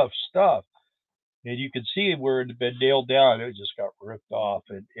really tough stuff." And you could see where it had been nailed down. It just got ripped off.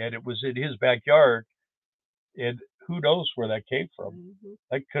 And it was in his backyard. And who knows where that came from. Mm-hmm.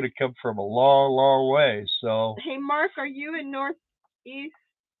 That could have come from a long, long way. So, hey, Mark, are you in Northeast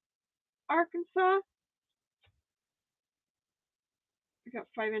Arkansas? We got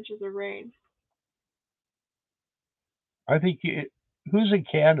 5 inches of rain. I think who's in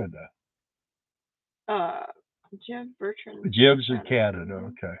Canada? Jim Bertrand. Jim's in Canada.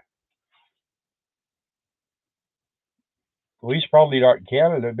 Okay. Well, he's probably not in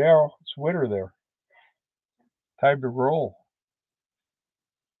Canada now. It's winter there. Time to roll.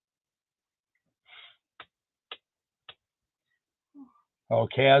 Oh,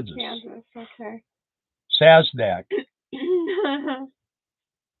 Kansas. Kansas, okay. Sasnak.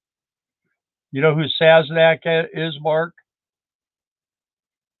 You know who Sasnak is, Mark?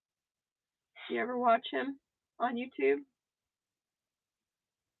 You ever watch him on YouTube?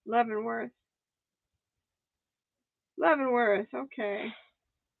 Leavenworth. Leavenworth, okay.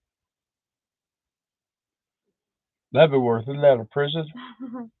 Leavenworth, isn't that a prison?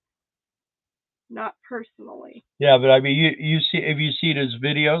 Not personally. Yeah, but I mean, you see, have you seen his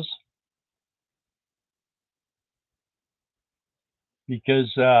videos?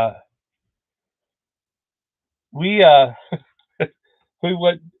 Because we we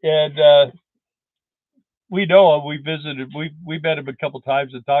went and we know him. We visited. We met him a couple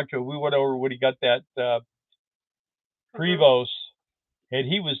times and talked to him. We went over when he got that Prevost, and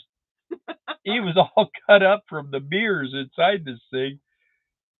he was all cut up from the mirrors inside this thing.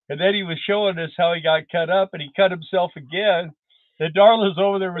 And then he was showing us how he got cut up, and he cut himself again. And Darla's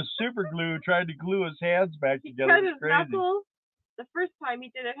over there with super glue trying to glue his hands back together. He cut his knuckles. The first time he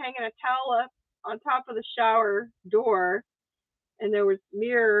did it hanging a towel up on top of the shower door, and there was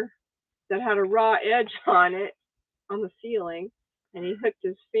mirror that had a raw edge on it on the ceiling, and he hooked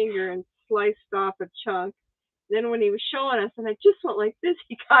his finger and sliced off a chunk. Then when he was showing us, and I just went like this,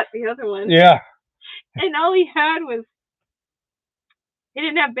 he got the other one. Yeah. And all he had was, he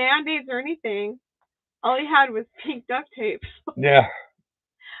didn't have Band-Aids or anything. All he had was pink duct tape. Yeah.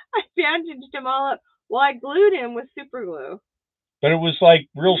 I bandaged him all up. Well, I glued him with super glue. But it was like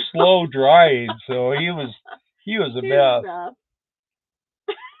real slow drying, so he was a mess.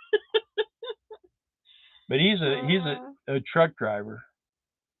 But he's a truck driver.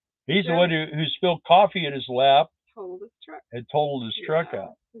 He's the one who spilled coffee in his lap. Totaled his truck. And totaled his truck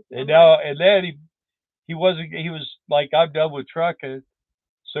out. And then he was like, I'm done with trucking.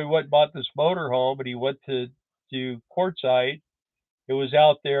 So he went and bought this motorhome, and he went to Quartzsite. It was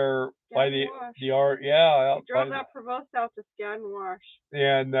out there by the art. Yeah. He drove that Prevost out to Scad and Wash.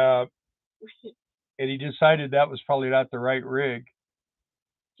 And he decided that was probably not the right rig.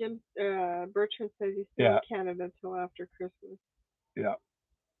 Jim Bertrand says he's still in Canada until after Christmas. Yeah.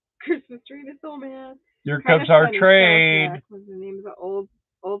 Christmas tree to Soul Man. Here comes our train. Sasnak was the name of the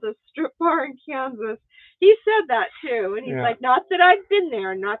oldest strip bar in Kansas. He said that too, and he's like, not that I've been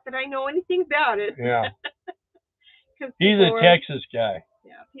there, not that I know anything about it. Yeah. He's a Texas guy.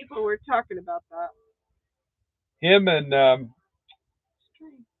 Yeah, people were talking about that. Him and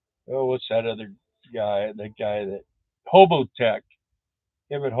what's that other guy? That guy that Hobotech.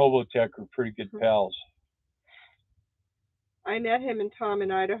 Him and Hobotech are pretty good pals. I met him and Tom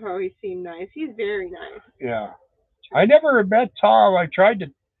in Idaho. He seemed nice. He's very nice. Yeah. I never met Tom. I tried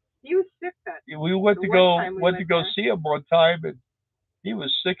to. He was sick that. We went to go see him one time, and he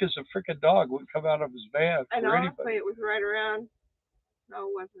was sick as a freaking dog. Wouldn't come out of his van. And honestly, it was right around. No,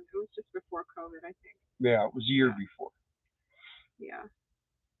 it wasn't. It was just before COVID, I think. Yeah, it was a year before. Yeah.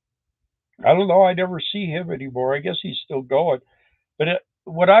 I don't know. I never see him anymore. I guess he's still going. But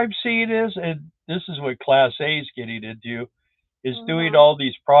what I've seen is, and this is what Class A is getting into, is doing all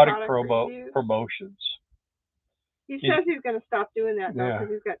these product promotions. He says he's going to stop doing that now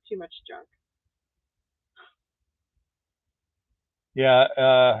because he's got too much junk. Yeah,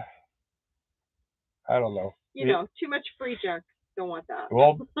 I don't know. Too much free junk. Don't want that.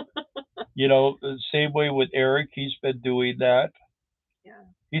 Well, the same way with Eric, he's been doing that. Yeah.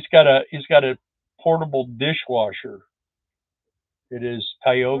 He's got a portable dishwasher. It is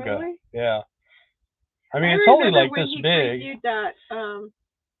Tioga. Really? Yeah. I mean, it's only like this big. I reviewed that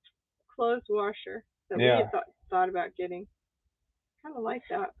clothes washer that we had thought about getting. Kind of like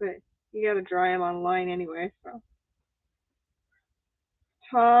that, but you got to dry them online anyway. So,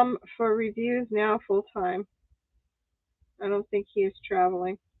 Tom for reviews now full time. I don't think he is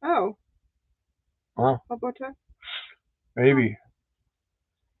traveling. Oh. Huh? How about that? Maybe.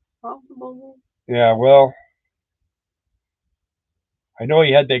 Possible. Yeah. Well. I know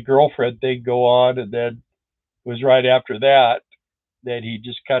he had that girlfriend thing go on, and then it was right after that he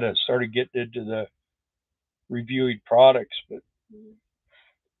just kind of started getting into the reviewing products, but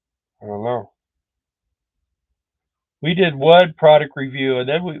I don't know. We did one product review, and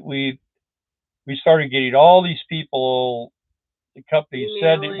then we started getting all these people, the companies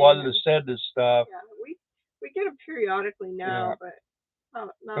said they wanted to send us stuff. Yeah, we get them periodically now, but Not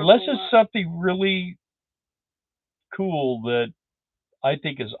a unless whole it's lot. something really cool that I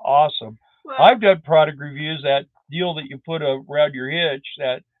think is awesome. Well, I've done product reviews. That deal that you put around your hitch,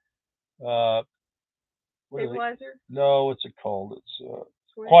 that what is it? stabilizer, No, what's it called? It's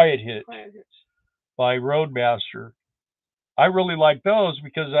swing, Quiet Hitch quiet hitch. by Roadmaster. I really like those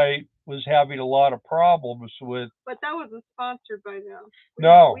because I was having a lot of problems with. But that wasn't sponsored by them.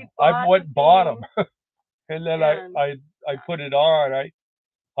 No, We I went and bought them, and then and I put it on.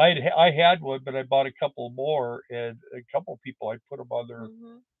 I had one, but I bought a couple more, and a couple people I put them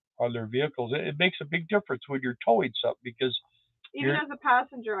on their vehicles. It makes a big difference when you're towing something because even as a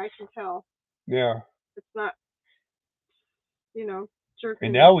passenger, I can tell yeah. it's not, jerking.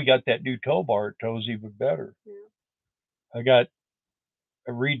 And now we got that new tow bar. It tows even better. Yeah. I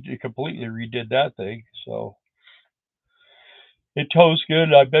completely redid that thing, so it tows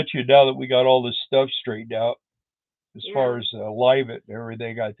good. I bet you now that we got all this stuff straightened out, as far as live it and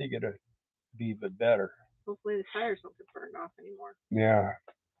everything, I think it'll be even better. Hopefully the tires don't get burned off anymore. Yeah.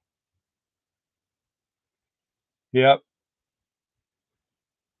 Yep.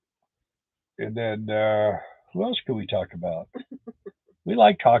 And then who else can we talk about? We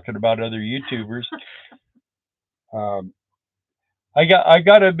like talking about other YouTubers. I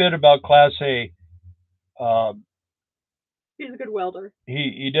got to admit about Class A. Um, He's a good welder.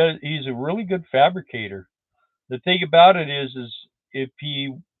 He's a really good fabricator. The thing about it is if he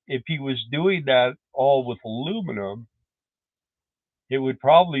was doing that all with aluminum, it would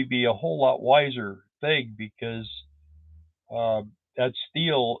probably be a whole lot wiser thing because that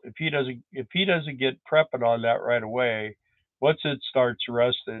steel, if he doesn't get prepping on that right away, once it starts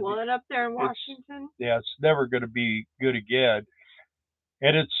rusting, blowing up there in Washington, it's never going to be good again.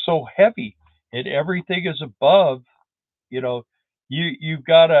 And it's so heavy, and everything is above. You know, you've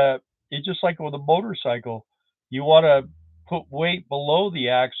got to. It's just like with a motorcycle. You want to put weight below the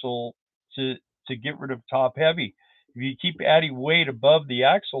axle to get rid of top heavy. If you keep adding weight above the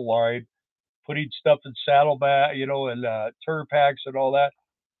axle line, putting stuff in saddlebag, and turn packs and all that,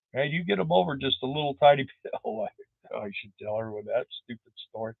 and you get them over just a little tiny bit. Oh, I should tell everyone that stupid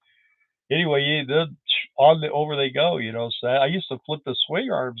story. Anyway, over they go. So I used to flip the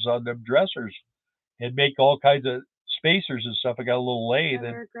swing arms on them dressers and make all kinds of spacers and stuff. I got a little lathe,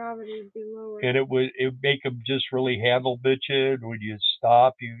 their gravity would be lower, and it would make them just really handle bitching. When you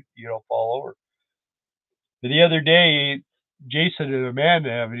stop, you don't fall over. But the other day, Jason and Amanda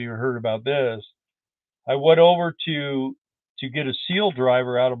haven't even heard about this. I went over to get a seal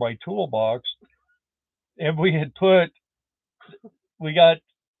driver out of my toolbox, and we got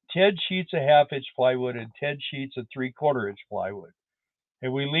 10 sheets of half-inch plywood and 10 sheets of 3/4 inch plywood,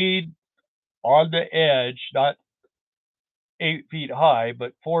 and we leaned on the edge, not 8 feet high,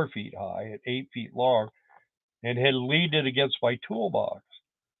 but 4 feet high and 8 feet long, and had leaned it against my toolbox.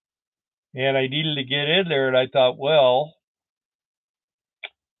 And I needed to get in there, and I thought, well,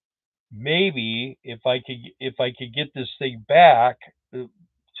 maybe if I could get this thing back,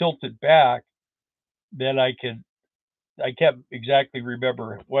 tilted back, then I could. I can't exactly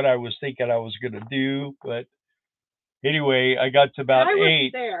remember what I was thinking I was going to do, but anyway, I got to about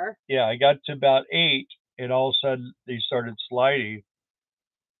 8. There. Yeah, I got to about 8, and all of a sudden they started sliding,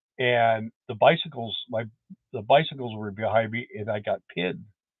 and the bicycles were behind me, and I got pinned,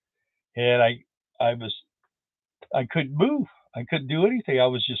 and I couldn't move. I couldn't do anything. I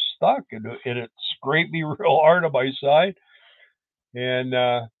was just stuck, and it scraped me real hard on my side, and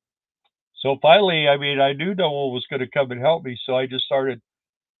so finally, I mean, I knew no one was going to come and help me, so I just started.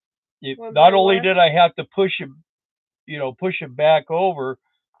 Not only did I have to push him back over,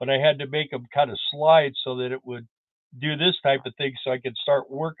 but I had to make him kind of slide so that it would do this type of thing so I could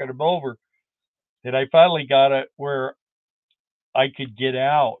start working him over. And I finally got it where I could get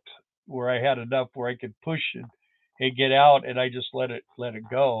out, where I had enough where I could push it and get out, and I just let it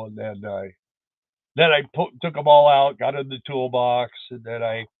go. And then I took them all out, got in the toolbox, and then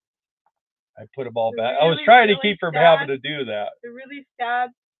I put them all back. I was trying to keep from having to do that. The really sad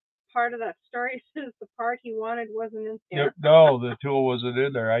part of that story is the part he wanted wasn't in there. No, the tool wasn't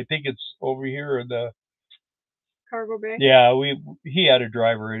in there. I think it's over here in the cargo bay. Yeah, he had a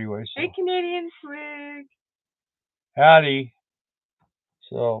driver anyway. So. Hey, Canadian Twig. Howdy.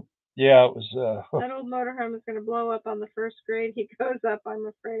 So yeah, it was. That old motorhome is going to blow up on the first grade he goes up, I'm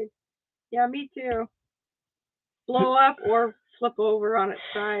afraid. Yeah, me too. Blow up or flip over on its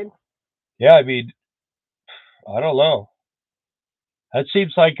side. Yeah, I mean, I don't know. That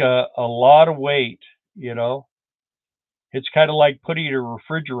seems like a lot of weight, It's kind of like putting a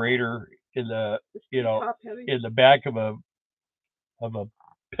refrigerator in the, in the back of a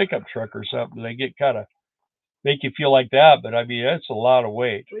pickup truck or something. They get kind of make you feel like that, but I mean that's a lot of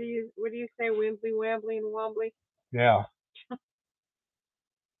weight. What do you say, Wimbly, Wambly, and Wombly? Yeah,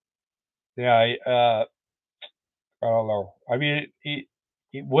 yeah. I don't know. I mean,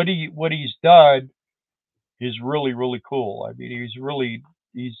 what he's done is really really cool. I mean,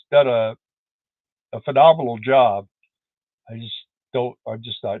 he's done a phenomenal job. I just don't. I'm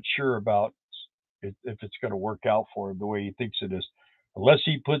just not sure about it, if it's going to work out for him the way he thinks it is. Unless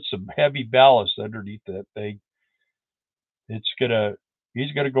he puts some heavy ballast underneath that thing, it's gonna.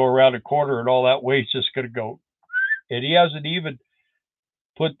 He's gonna go around a corner, and all that weight's just gonna go. And he hasn't even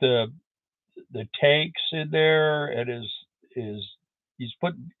put the tanks in there, and his he's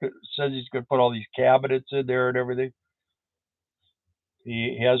put says he's gonna put all these cabinets in there and everything.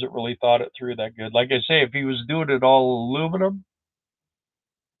 He hasn't really thought it through that good. Like I say, if he was doing it all aluminum,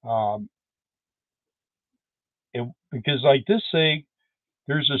 um, because like this thing,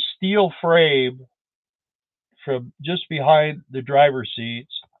 there's a steel frame from just behind the driver's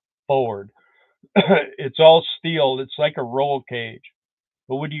seats forward. It's all steel. It's like a roll cage.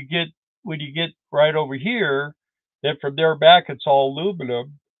 But when you get right over here, then from there back it's all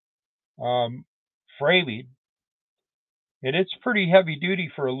aluminum um, framing, and it's pretty heavy duty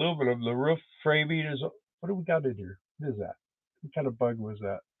for aluminum. The roof framing is what do we got in here? What is that? What kind of bug was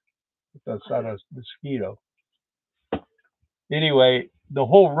that? That's not a mosquito. Anyway, the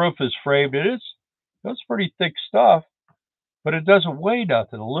whole roof is framed, and that's pretty thick stuff. But it doesn't weigh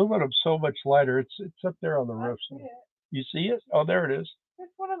nothing. Aluminum's so much lighter. It's up there on the roof. You see it? Oh, there it is.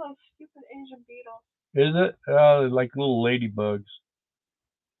 It's one of those stupid Asian beetles. Is it? Like little ladybugs.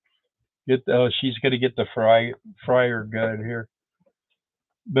 She's gonna get the fryer gun here,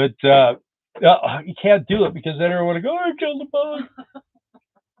 but you can't do it because then everyone will go, "I killed the bug."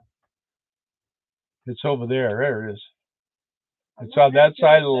 It's over there. There it is. It's on that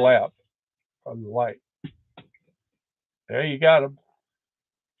side of the lamp, on the light. There you got him.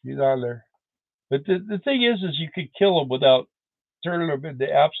 He's on there. But the thing is you could kill him without turning him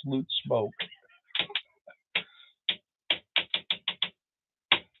into absolute smoke.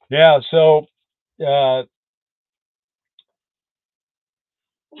 Yeah. So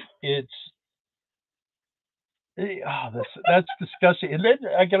it's that's disgusting. And then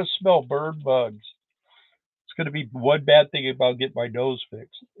I got to smell bird bugs. It's going to be one bad thing about getting my nose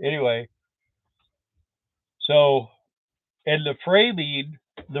fixed. Anyway, so and the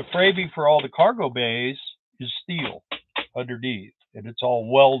framing for all the cargo bays is steel underneath, and it's all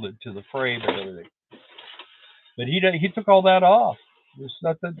welded to the frame and everything. But he took all that off. There's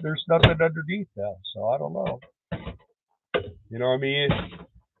nothing underneath now, so I don't know. You know what I mean?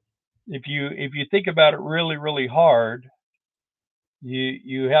 If you think about it really really hard,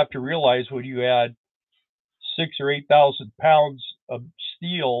 you have to realize when you add 6 or 8 thousand pounds of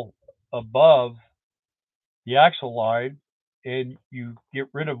steel above the axle line, and you get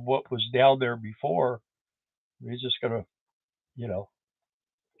rid of what was down there before, it's just gonna, you know,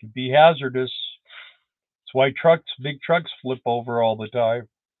 be hazardous. That's why big trucks flip over all the time.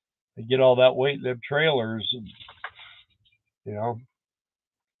 They get all that weight in them trailers, and you know,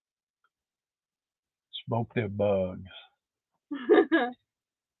 smoke them bugs.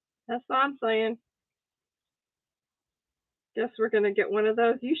 That's what I'm saying. Guess we're gonna get one of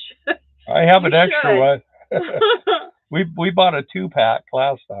those. You should. I have an extra one. We bought a 2-pack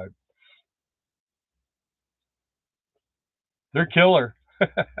last time. They're killer.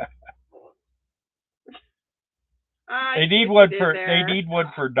 They need one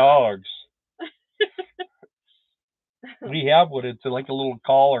for dogs. We have one. It's like a little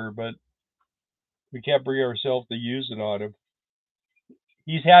collar, but we can't bring ourselves to use it on him.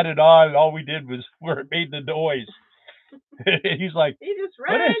 He's had it on, and all we did was where it made the noise. He's like, he just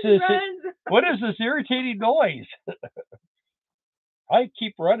runs, runs. What is this irritating noise? I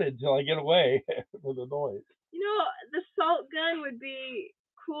keep running until I get away with the noise. You know, the salt gun would be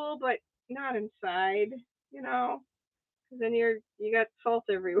cool, but not inside. You know, because then you got salt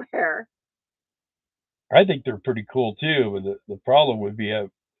everywhere. I think they're pretty cool too. But the problem would be you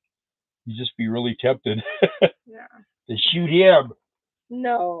just be really tempted to shoot him.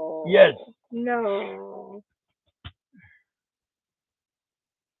 No. Yes. No.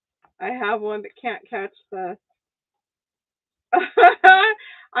 I have one that can't catch the. I'm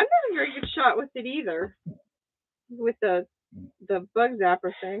not a very good shot with it either. With the bug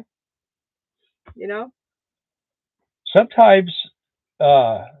zapper thing. You know? Sometimes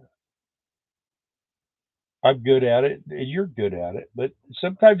I'm good at it, and you're good at it, but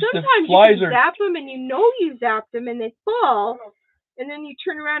sometimes the flies you zap them, and you know you zapped them, and they fall, and then you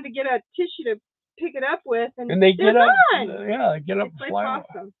turn around to get a tissue to pick it up with, and they get up. Gone. Yeah, they get up it's and fly.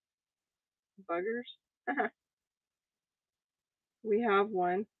 Awesome. Buggers. We have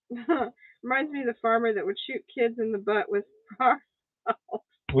one. Reminds me of the farmer that would shoot kids in the butt with rocks.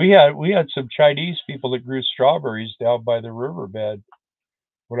 We had some Chinese people that grew strawberries down by the riverbed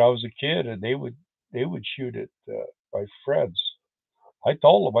when I was a kid, and they would shoot at my friends. I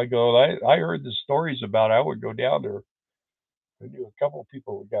told them, I go, I heard the stories about it. I would go down there. I knew a couple of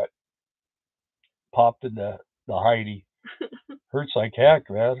people who got popped in the hiney. Hurts like heck,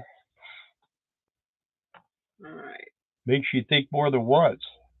 man. All right. Makes you think more than once.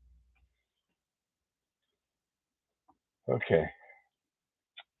 Okay.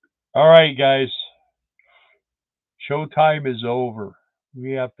 All right, guys. Showtime is over.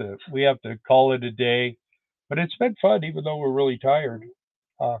 We have to call it a day. But it's been fun, even though we're really tired.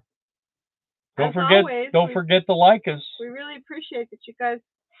 Don't forget to like us. We really appreciate that you guys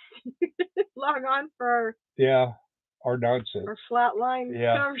log on for our nonsense, our flatline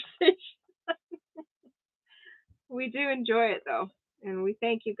conversation. We do enjoy it though, and we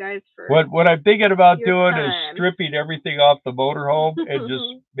thank you guys for. What I'm thinking about doing is stripping everything off the motorhome and just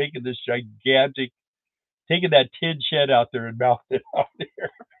making this gigantic, taking that tin shed out there and mounting it out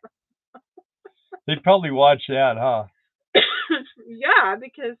there. They'd probably watch that, huh? Yeah,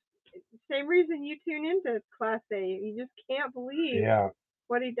 because same reason you tune into Class A. You just can't believe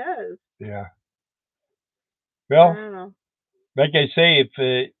what he does. Yeah. Well, I don't know. Like I say,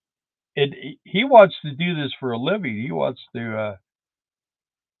 if he wants to do this for a living, he wants to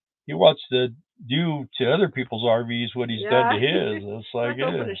do to other people's RVs what he's done to his. It's like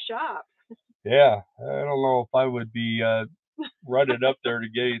open a shop. Yeah, I don't know if I would be running up there to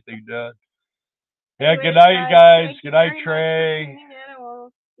get anything done. Yeah, good night, guys. Good night, Trey.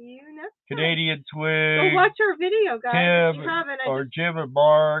 We'll see you next Canadian time. Twig. Go watch our video, guys. Tim, Jim and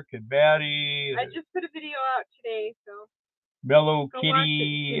Mark and Maddie. I just put a video out today, so. Mellow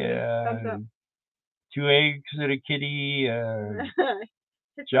Kitty. Two eggs and a kitty.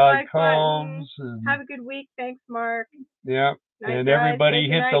 John Combs. Have a good week. Thanks, Mark. Yeah. Night, and everybody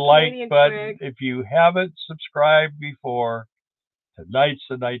hit the like button. If you haven't subscribed before, tonight's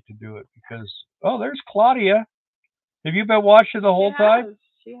the night to do it because, there's Claudia. Have you been watching the whole time?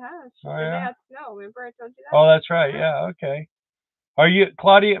 She has. Oh, yeah? No, remember I told you that? Oh, that's right. Yeah, okay. Are you,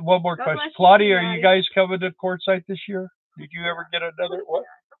 Claudia, one more question. Claudia, are you guys coming to Quartzsite this year? Did you ever get another, what?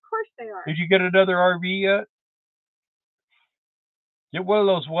 Of course they are. Did you get another RV yet? Get one of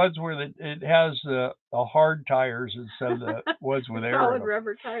those ones where it has the hard tires instead of the ones with air. Solid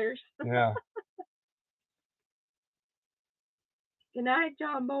rubber tires. Yeah. Good night,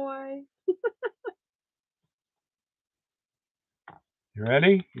 John boy. You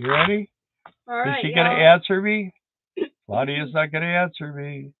ready? All right. Is she going to answer me? Claudia's not going to answer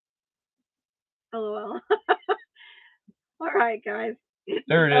me. LOL. All right, guys.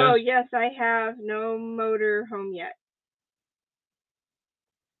 There it is. Oh, yes, I have no motor home yet.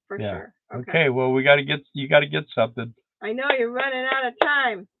 For sure. Okay, well, you got to get something. I know you're running out of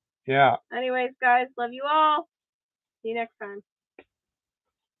time. Yeah. Anyways, guys, love you all. See you next time.